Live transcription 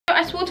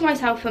I swore to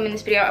myself filming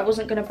this video I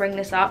wasn't going to bring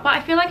this up, but I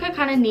feel like I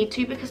kind of need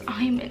to because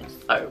I'm in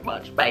so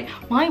much pain.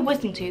 My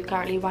wisdom tooth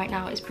currently right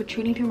now is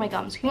protruding through my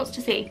gums. Who wants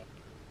to see?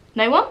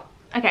 No one?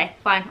 Okay,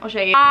 fine, I'll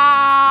show you.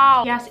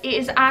 Ow! Yes, it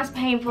is as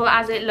painful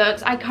as it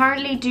looks. I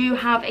currently do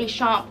have a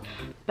sharp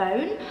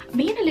bone.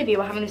 Me and Olivia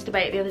were having this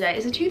debate the other day.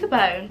 Is a tooth a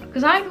bone?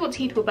 Because I thought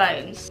teeth were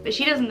bones, but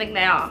she doesn't think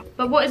they are.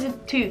 But what is a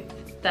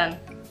tooth then?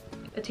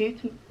 A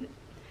tooth?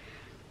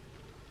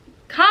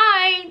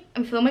 Hi!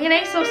 I'm filming an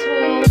ASOS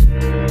haul.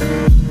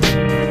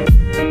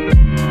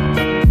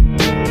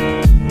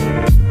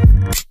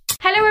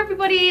 Hello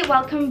everybody,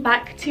 welcome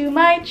back to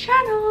my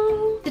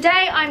channel.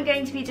 Today I'm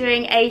going to be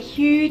doing a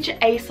huge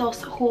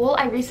ASOS haul.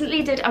 I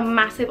recently did a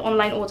massive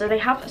online order. They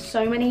have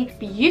so many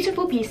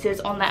beautiful pieces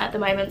on there at the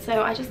moment,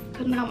 so I just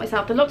couldn't help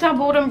myself. The lockdown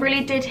boredom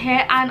really did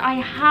hit, and I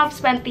have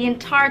spent the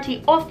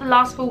entirety of the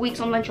last 4 weeks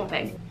online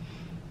shopping.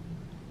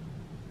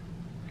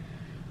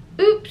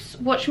 Oops,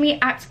 watch me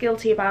act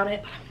guilty about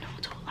it, but I'm not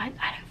at all. I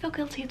don't feel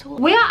guilty at all.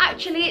 We are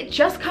actually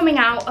just coming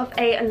out of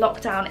a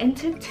lockdown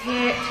into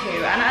tier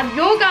 2, and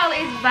your girl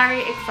is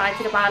very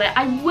excited about it.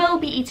 I will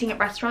be eating at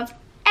restaurants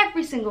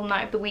every single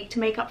night of the week to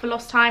make up for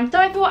lost time, so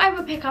I thought I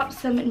would pick up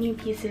some new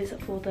pieces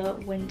for the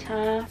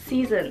winter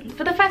season,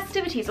 for the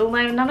festivities.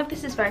 Although none of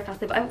this is very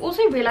festive, I've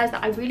also realized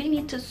that I really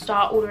need to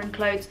start ordering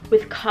clothes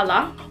with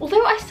color.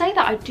 Although I say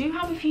that, I do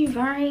have a few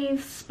very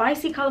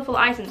spicy colorful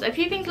items, a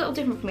few things a little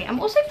different for me.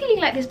 I'm also feeling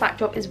like this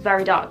backdrop is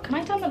very dark. Can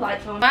I turn the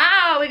lights on?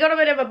 Wow, we got a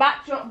bit of a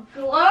backdrop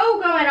glow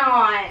going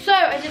on. So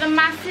I did a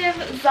massive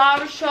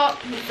Zara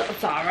shop.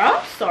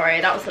 Zara?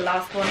 Sorry, that was the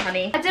last one,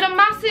 honey. I did a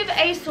massive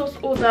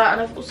ASOS order,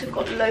 and I've also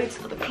got loads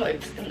of the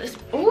clothes in this.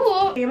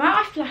 Ooh, the amount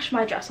I flash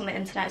my dress on the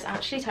internet is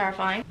actually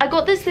terrifying. I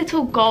got this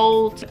little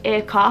gold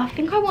ear cuff. I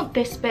think I want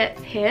this bit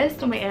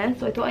pierced on my ear,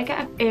 so I thought I'd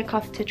get an ear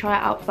cuff to try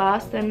it out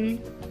first, and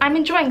I'm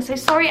enjoying. So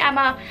sorry,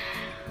 Emma.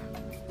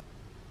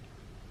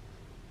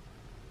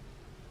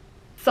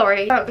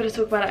 Sorry, I'm not going to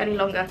talk about it any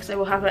longer because I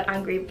will have an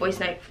angry voice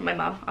note from my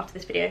mum after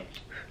this video.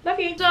 Love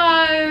you.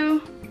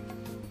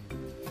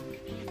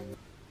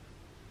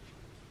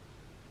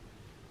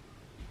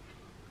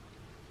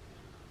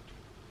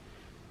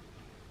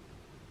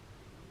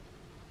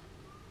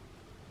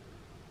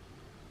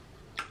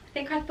 So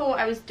I thought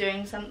I was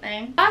doing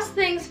something. First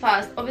things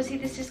first, obviously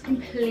this is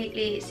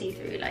completely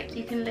see-through. Like,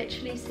 you can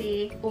literally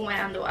see all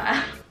my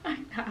underwear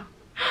right now.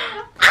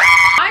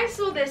 I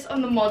saw this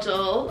on the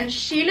model and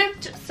she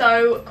looked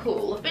so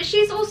cool, but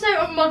she's also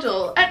a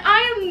model and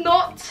I am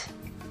not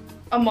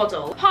a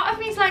model. Part of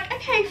me is like,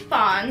 okay,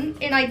 fun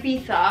in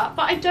Ibiza,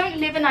 but I don't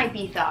live in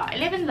Ibiza. I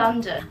live in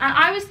London, and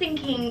I was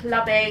thinking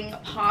clubbing,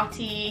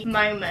 party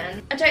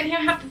moment. I don't think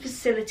I have the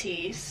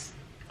facilities.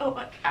 Oh,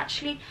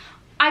 actually,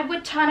 I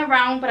would turn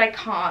around, but I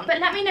can't. But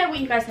let me know what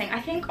you guys think.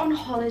 I think on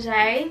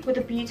holiday with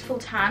a beautiful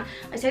tan,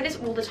 I say this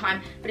all the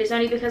time, but it's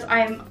only because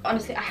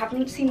honestly, I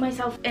haven't seen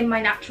myself in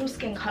my natural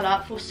skin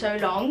color for so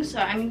long, so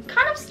I'm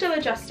kind of still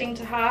adjusting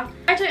to her.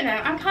 I don't know,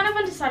 I'm kind of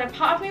undecided.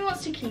 Part of me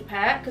wants to keep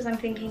it because I'm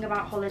thinking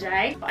about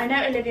holiday, but I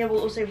know Olivia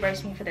will also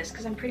roast me for this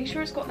because I'm pretty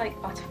sure it's got like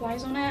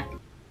butterflies on it.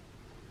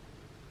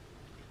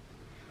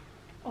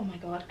 Oh my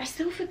god, I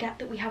still forget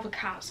that we have a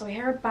cat, so I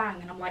hear a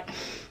bang and I'm like,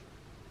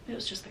 it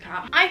was just the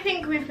cat. I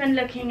think we've been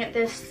looking at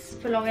this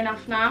for long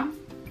enough now.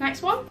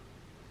 Next one?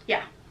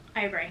 Yeah,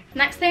 I agree.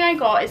 Next thing I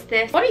got is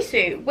this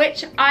bodysuit,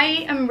 which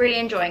I am really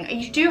enjoying.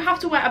 You do have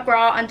to wear a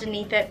bra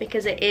underneath it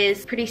because it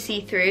is pretty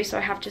see-through, so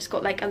I have just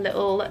got like a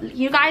little,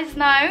 you guys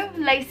know,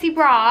 lacy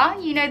bra.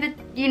 You know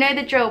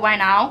the drill by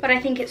now. But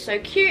I think it's so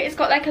cute. It's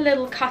got like a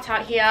little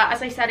cutout here.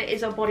 As I said, it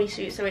is a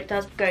bodysuit, so it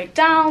does go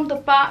down. The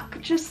back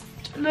just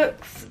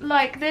looks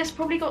like this.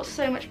 Probably got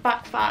so much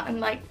back fat and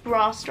like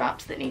bra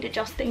straps that need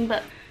adjusting,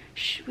 but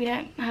shh, we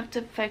don't have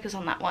to focus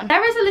on that one.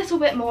 There is a little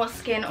bit more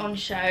skin on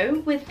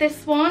show with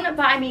this one,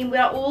 but I mean, we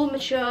are all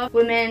mature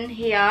women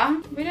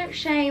here. We don't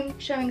shame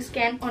showing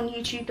skin on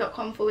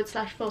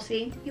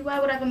youtube.com/flossie. You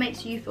wear whatever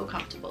makes you feel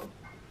comfortable.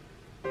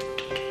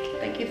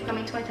 Thank you for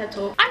coming to my TED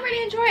Talk. I'm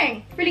really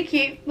enjoying. Really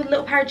cute with a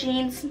little pair of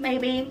jeans,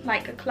 maybe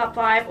like a club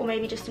vibe, or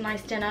maybe just a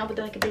nice dinner with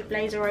like a big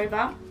blazer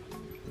over.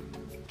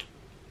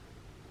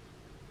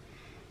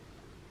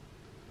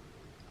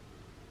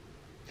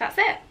 That's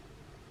it.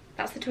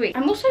 That's the tweet.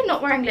 I'm also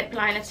not wearing lip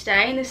liner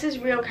today, and this is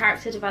real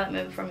character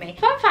development from me.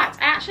 Fun fact,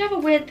 I actually have a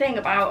weird thing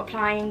about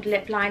applying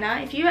lip liner.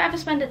 If you ever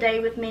spend a day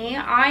with me,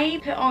 I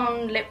put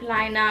on lip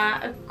liner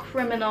a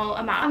criminal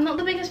amount. I'm not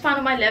the biggest fan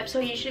of my lips, so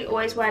I usually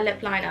always wear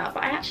lip liner,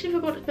 but I actually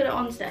forgot to put it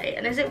on today.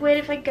 And is it weird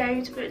if I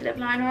go to put lip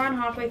liner on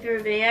halfway through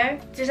a video?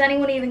 Does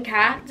anyone even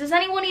care? Does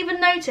anyone even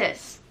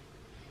notice?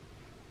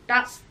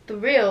 That's the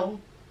real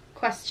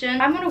question.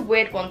 I'm on a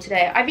weird one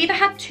today. I've either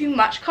had too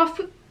much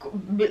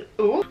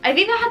I've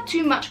either had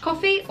too much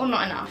coffee or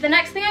not enough. The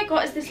next thing I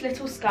got is this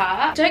little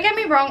skirt. Don't get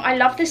me wrong, I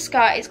love this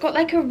skirt. It's got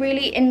like a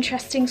really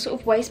interesting sort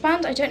of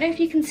waistband. I don't know if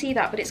you can see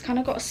that, but it's kind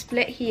of got a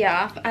split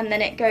here and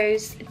then it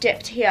goes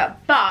dipped here,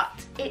 but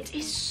it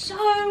is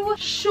so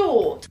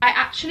short. I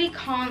actually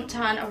can't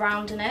turn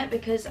around in it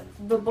because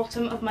the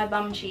bottom of my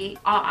bum cheek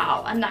are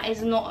out, and that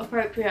is not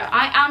appropriate.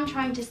 I am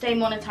trying to stay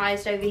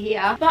monetized over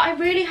here, but I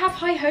really have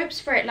high hopes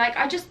for it. Like,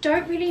 I just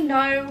don't really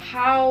know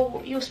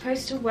how you're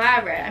supposed to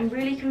wear it. I'm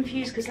really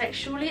confused because, like,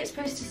 surely it's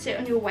supposed to sit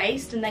on your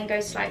waist and then go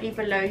slightly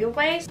below your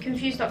waist.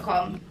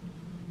 Confused.com.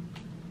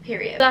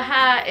 Period. The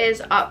hair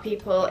is up,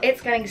 people.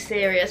 It's getting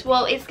serious.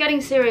 Well, it's getting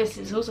serious.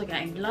 It's also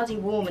getting bloody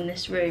warm in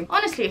this room.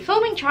 Honestly,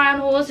 filming try-on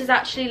hauls is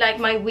actually like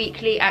my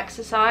weekly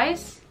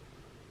exercise.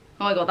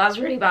 Oh my god, that's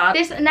really bad.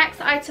 This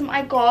next item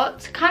I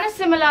got, kind of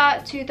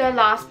similar to the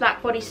last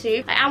black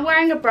bodysuit. I am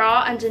wearing a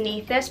bra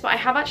underneath this, but I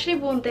have actually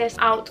worn this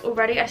out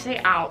already. I say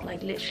out,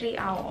 like literally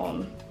out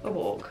on a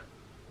walk.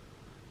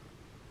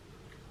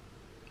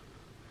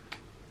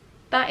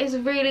 That is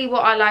really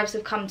what our lives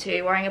have come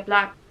to, wearing a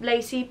black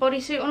lacy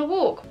bodysuit on a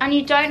walk. And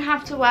you don't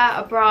have to wear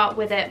a bra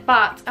with it,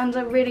 but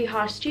under really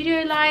harsh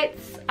studio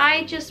lights,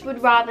 I just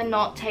would rather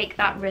not take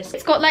that risk.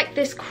 It's got like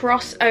this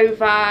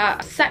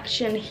crossover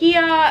section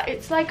here.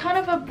 It's like kind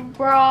of a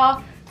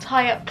bra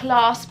tie-up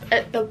clasp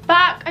at the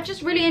back. I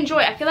just really enjoy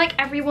it. I feel like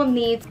everyone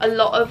needs a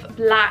lot of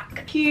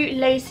black, cute,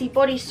 lacy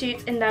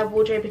bodysuits in their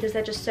wardrobe because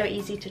they're just so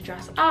easy to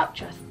dress up,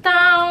 dress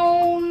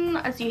down,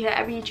 as you hear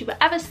every YouTuber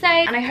ever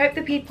say. And I hope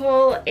the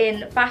people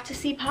in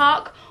Battersea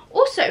Park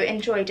also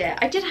enjoyed it.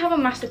 I did have a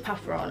massive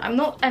puffer on. I'm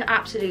not an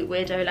absolute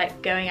weirdo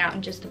like going out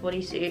in just a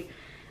bodysuit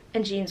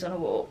and jeans on a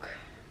walk.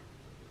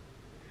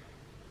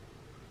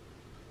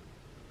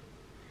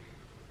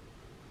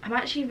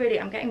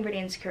 I'm getting really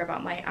insecure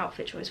about my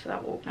outfit choice for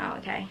that walk now.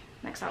 Okay,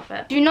 next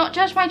outfit. Do not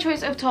judge my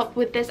choice of top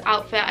with this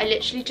outfit. I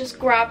literally just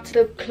grabbed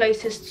the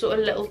closest sort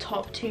of little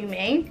top to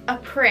me. A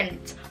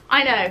print.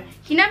 I know,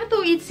 you never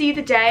thought you'd see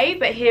the day,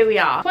 but here we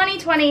are.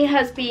 2020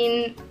 has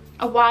been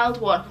a wild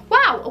one.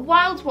 Wow, a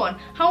wild one.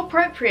 How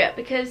appropriate,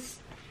 because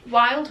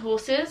wild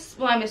horses,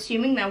 well, I'm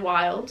assuming they're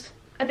wild.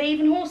 Are they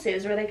even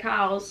horses or are they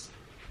cows?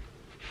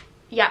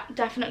 Yeah,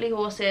 definitely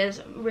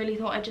horses. Really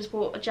thought I just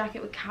bought a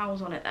jacket with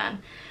cows on it then.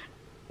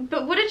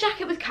 But would a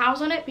jacket with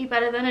cows on it be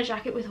better than a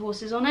jacket with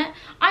horses on it?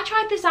 I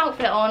tried this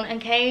outfit on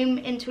and came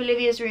into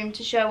Olivia's room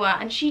to show her,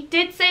 and she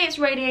did say it's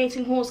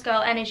radiating horse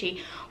girl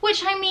energy,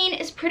 which I mean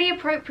is pretty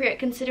appropriate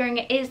considering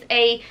it is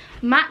a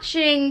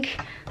matching...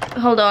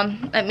 Hold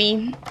on, let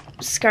me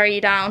scurry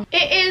you down.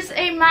 It is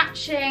a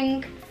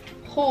matching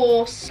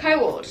horse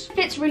cord.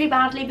 Fits really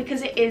badly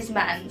because it is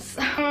men's.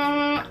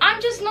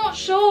 I'm just not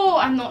sure.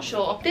 I'm not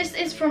sure. This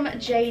is from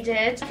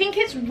Jaded. I think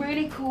it's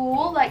really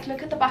cool. Like,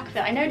 look at the back of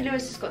it. I know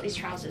Lewis has got these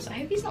trousers. I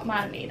hope he's not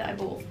mad at me that I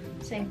bought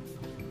the same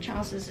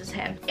trousers as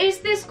him. Is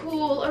this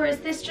cool or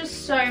is this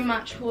just so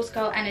much horse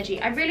girl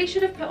energy? I really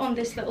should have put on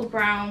this little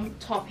brown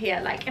top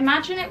here. Like,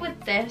 imagine it with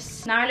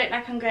this. Now I look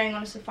like I'm going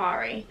on a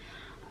safari.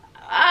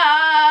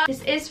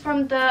 This is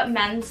from the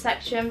men's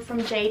section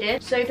from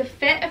Jaded. So the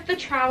fit of the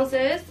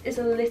trousers is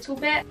a little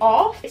bit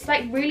off. It's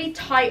like really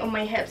tight on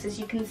my hips, as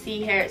you can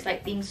see here. It's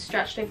like being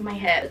stretched over my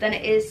hip, but then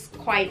it is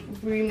quite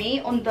roomy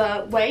on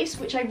the waist,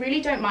 which I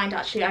really don't mind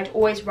actually. I'd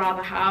always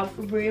rather have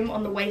room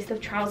on the waist of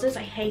trousers.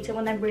 I hate it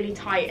when they're really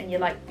tight and you're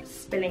like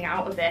spilling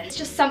out of it. It's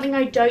just something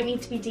I don't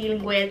need to be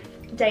dealing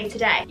with day to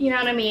day. You know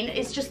what I mean?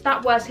 It's just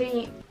that worst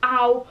thing.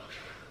 Ow.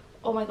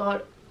 Oh my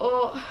god.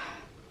 Oh.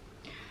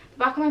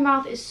 The back of my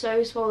mouth is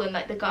so swollen,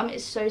 like the gum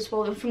is so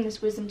swollen from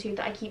this wisdom tooth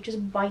that I keep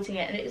just biting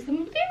it, and it is the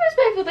most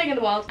painful thing in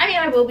the world. I mean,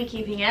 I will be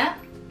keeping it.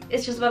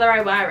 It's just whether I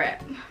wear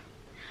it.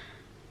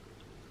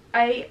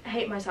 I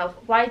hate myself.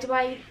 Why do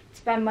I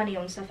spend money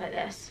on stuff like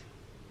this?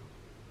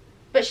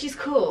 But she's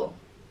cool.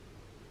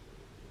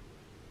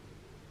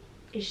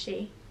 Is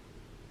she?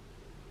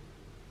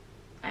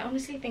 I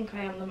honestly think I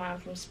am the man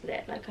from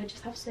Split. Like, I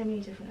just have so many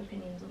different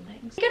opinions on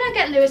things. I'm gonna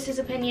get Lewis's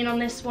opinion on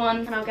this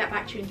one, and I'll get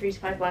back to you in 3 to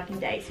 5 working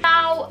days.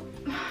 Now,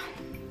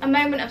 a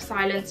moment of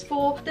silence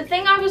for the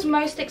thing I was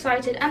most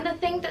excited and the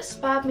thing that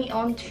spurred me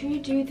on to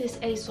do this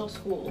ASOS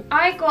haul.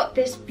 I got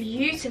this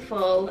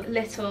beautiful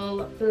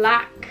little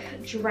black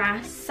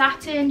dress,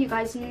 satin. You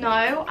guys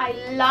know I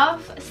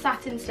love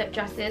satin slip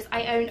dresses.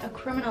 I own a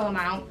criminal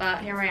amount, but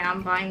here I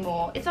am buying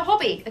more. It's a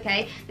hobby,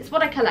 okay? It's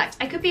what I collect.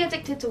 I could be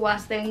addicted to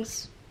worse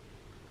things.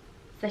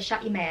 So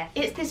shut your mouth.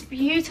 It's this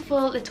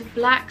beautiful little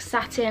black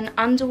satin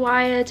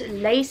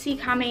underwired lacy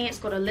cami. It's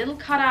got a little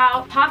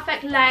cutout,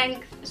 perfect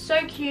length,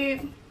 so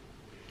cute.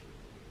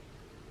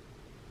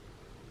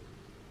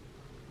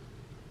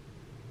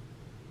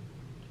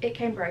 It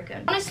came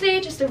broken.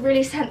 Honestly, just a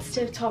really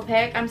sensitive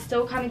topic. I'm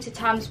still coming to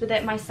terms with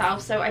it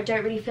myself, so I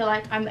don't really feel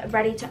like I'm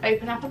ready to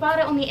open up about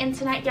it on the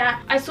internet yet.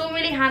 I saw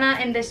Millie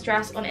Hannah in this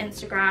dress on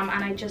Instagram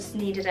and I just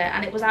needed it,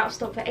 and it was out of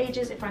stock for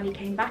ages. It finally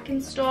came back in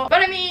stock.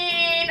 But I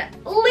mean,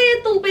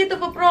 little bit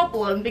of a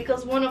problem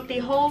because one of the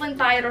whole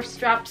entire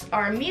straps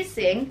are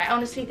missing. I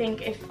honestly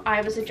think if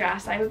I was a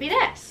dress, I would be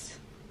this.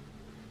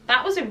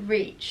 That was a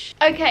reach.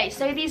 Okay,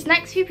 so these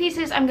next few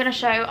pieces I'm going to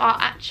show are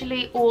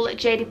actually all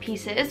Jaded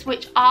pieces,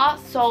 which are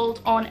sold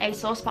on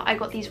ASOS, but I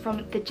got these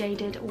from the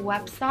Jaded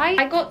website.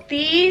 I got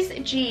these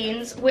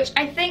jeans, which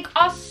I think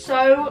are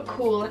so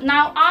cool.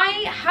 Now,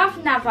 I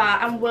have never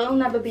and will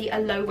never be a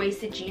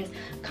low-waisted jeans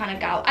kind of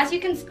gal. As you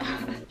can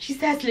she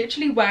says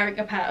literally wearing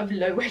a pair of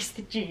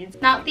low-waisted jeans.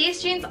 Now,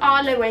 these jeans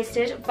are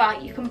low-waisted,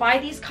 but you can buy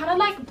these kind of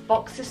like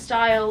boxer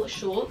style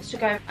shorts to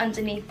go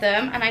underneath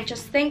them, and I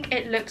just think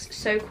it looks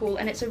so cool,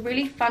 and it's a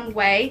really fun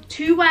way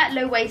to wear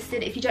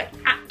low-waisted if you don't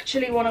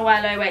actually want to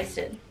wear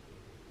low-waisted.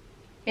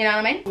 You know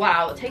what I mean?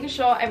 Wow, take a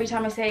shot every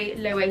time I say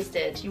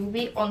low-waisted. You will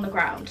be on the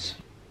ground.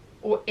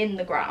 Or in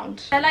the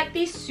ground. They're like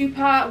these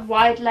super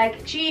wide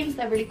leg jeans.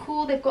 They're really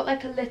cool. They've got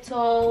like a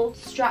little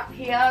strap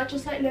here.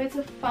 Just like loads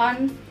of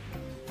fun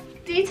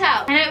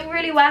detail. I don't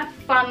really wear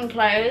fun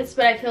clothes,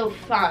 but I feel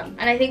fun.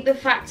 And I think the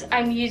fact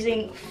I'm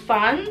using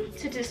fun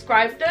to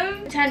describe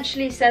them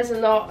potentially says a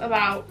lot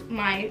about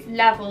my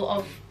level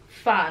of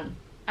fun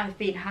I've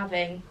been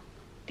having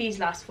these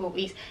last 4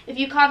 weeks. If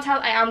you can't tell,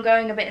 I am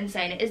going a bit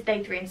insane. It is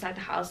day 3 inside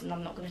the house and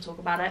I'm not going to talk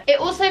about it. It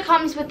also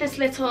comes with this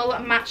little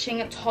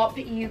matching top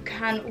you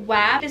can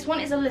wear. This one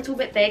is a little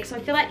bit big, so I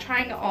feel like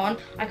trying it on,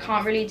 I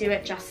can't really do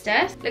it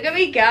justice. Look at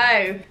me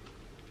go.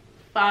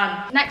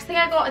 Fun. Next thing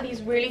I got are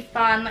these really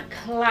fun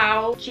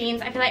cloud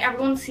jeans. I feel like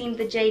everyone's seen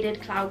the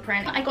Jaded cloud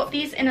print. I got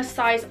these in a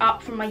size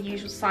up from my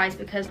usual size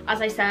because,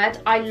 as I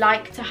said, I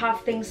like to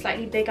have things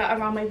slightly bigger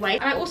around my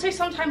waist. And I also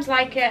sometimes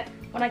like it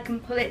when I can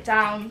pull it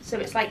down so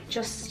it's like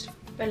just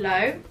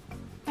below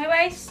my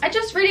waist. I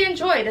just really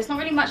enjoy. There's not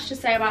really much to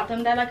say about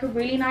them. They're like a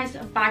really nice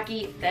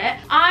baggy fit.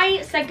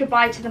 I said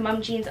goodbye to the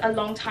mum jeans a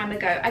long time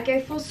ago. I go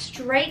for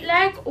straight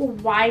leg or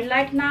wide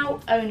leg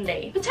now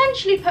only.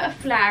 Potentially put a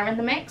flare in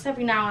the mix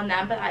every now and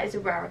then, but that is a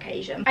rare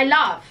occasion. I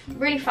love.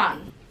 Really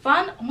fun.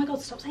 Fun? Oh my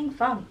god, stop saying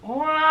fun.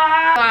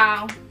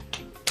 Wow.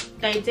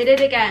 They did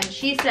it again.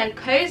 She said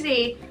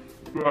cozy.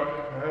 My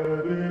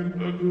head in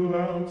the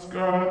clouds,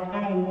 got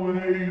no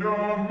weight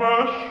on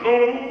my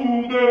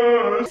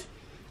shoulders.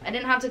 I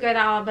didn't have to go that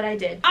hard, but I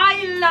did.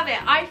 I love it.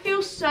 I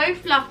feel so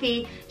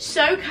fluffy,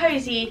 so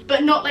cozy,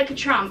 but not like a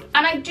tramp.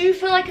 And I do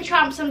feel like a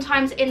tramp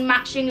sometimes in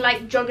matching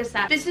like jogger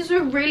set. This is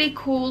a really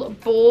cool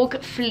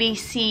Borg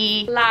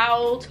fleecy,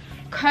 loud,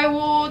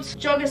 co-ord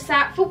jogger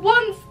set. For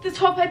once, the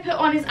top I put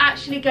on is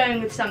actually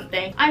going with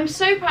something. I'm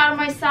so proud of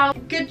myself.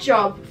 Good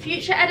job.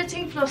 Future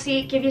editing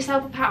Flossie, give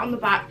yourself a pat on the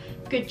back.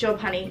 Good job,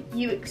 honey.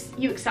 You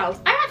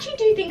excelled. I actually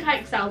do think I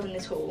excelled in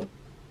this haul.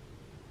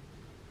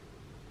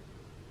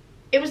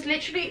 It was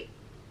literally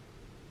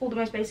all the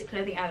most basic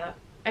clothing ever.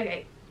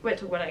 Okay, won't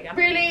talk about it again.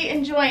 Really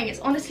enjoying. It's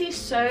honestly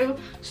so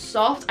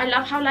soft. I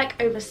love how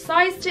like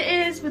oversized it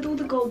is with all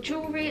the gold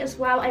jewelry as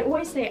well. I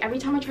always say every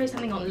time I try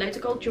something on, loads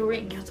of gold jewelry,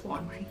 and guess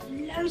what? I'm wearing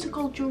loads of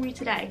gold jewelry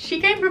today. She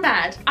came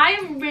prepared. I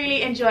am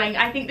really enjoying.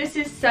 I think this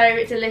is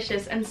so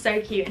delicious and so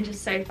cute and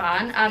just so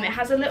fun. It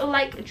has a little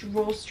like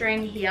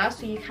drawstring here,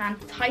 so you can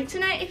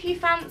tighten it if you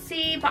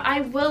fancy, but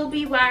I will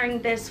be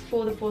wearing this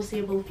for the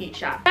foreseeable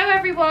future. So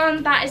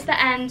everyone, that is the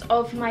end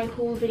of my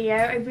haul video.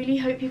 I really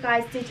hope you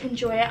guys did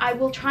enjoy it. I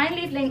will try and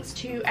leave links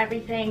to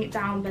everything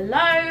down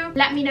below.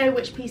 Let me know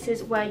which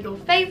pieces were your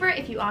favorite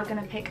if you are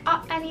going to pick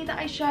up any that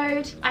I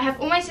showed. I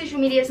have all my social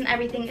medias and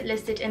everything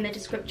listed in the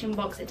description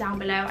box down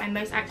below. I'm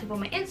most active on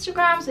my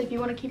Instagram, so if you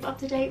want to keep up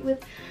to date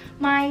with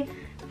my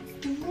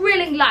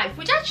thrilling life,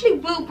 which actually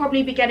will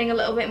probably be getting a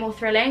little bit more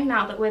thrilling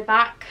now that we're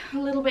back a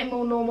little bit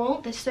more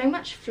normal. There's so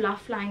much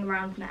fluff flying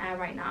around in the air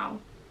right now.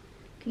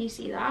 Can you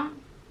see that?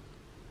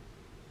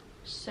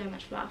 So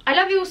much fluff. I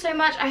love you all so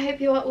much. I hope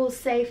you are all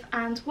safe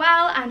and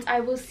well, and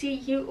I will see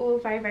you all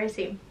very, very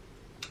soon.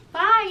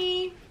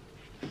 Bye.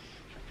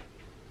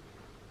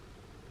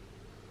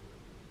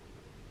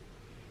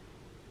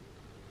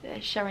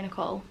 Sherry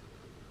Nicole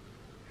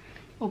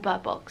or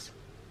Bird Box.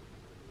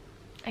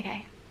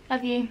 Okay,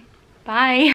 love you. Bye.